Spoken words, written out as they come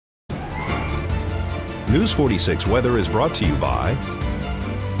News 46 weather is brought to you by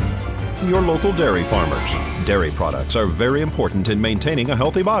your local dairy farmers. Dairy products are very important in maintaining a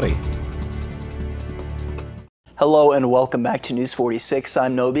healthy body. Hello and welcome back to News 46.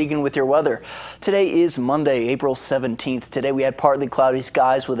 I'm Noah Began with your weather. Today is Monday, April 17th. Today we had partly cloudy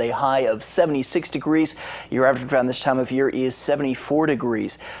skies with a high of 76 degrees. Your average around this time of year is 74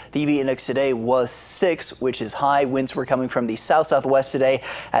 degrees. The UV index today was 6, which is high. Winds were coming from the south-southwest today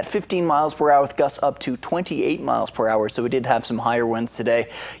at 15 miles per hour with gusts up to 28 miles per hour. So we did have some higher winds today.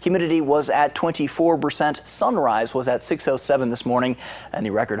 Humidity was at 24%. Sunrise was at 6:07 this morning, and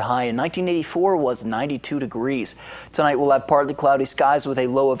the record high in 1984 was 92 degrees. Tonight we'll have partly cloudy skies with a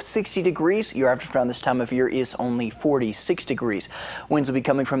low of 60 degrees. Your average around this time of year is only 46 degrees. Winds will be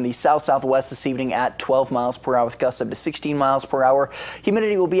coming from the south-southwest this evening at 12 miles per hour with gusts up to 16 miles per hour.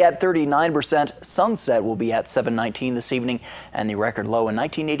 Humidity will be at 39%. Sunset will be at 7:19 this evening, and the record low in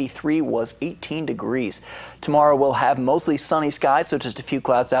 1983 was 18 degrees. Tomorrow we'll have mostly sunny skies, so just a few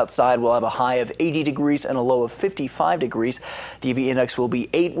clouds outside. We'll have a high of 80 degrees and a low of 55 degrees. The UV index will be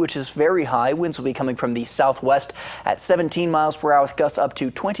 8, which is very high. Winds will be coming from the southwest at 17 miles per hour with gusts up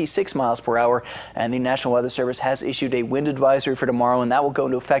to 26 miles per hour. And the National Weather Service has issued a wind advisory for tomorrow, and that will go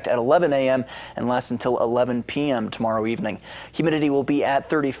into effect at 11 a.m. and last until 11 p.m. tomorrow evening. Humidity will be at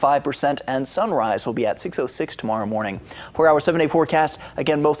 35%, and sunrise will be at 6:06 tomorrow morning. For our 7-day forecast,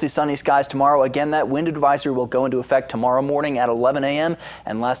 again, mostly sunny skies tomorrow. Again, that wind advisory will go into effect tomorrow morning at 11 a.m.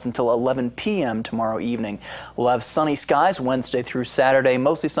 and last until 11 p.m. tomorrow evening. We'll have sunny skies Wednesday through Saturday,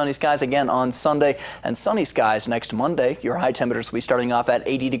 mostly sunny skies again on Sunday, and sunny skies next Monday. Your high temperatures will be starting off at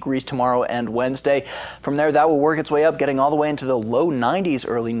 80 degrees tomorrow and Wednesday. From there, that will work its way up, getting all the way into the low 90s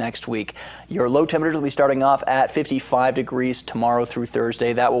early next week. Your low temperatures will be starting off at 55 degrees tomorrow through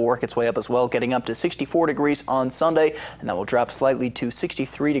Thursday. That will work its way up as well, getting up to 64 degrees on Sunday, and that will drop slightly to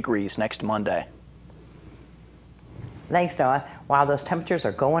 63 degrees next Monday. Thanks, Noah. Wow, those temperatures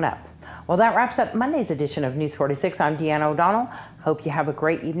are going up. Well, that wraps up Monday's edition of News 46. I'm Deanna O'Donnell. Hope you have a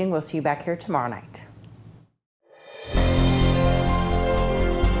great evening. We'll see you back here tomorrow night.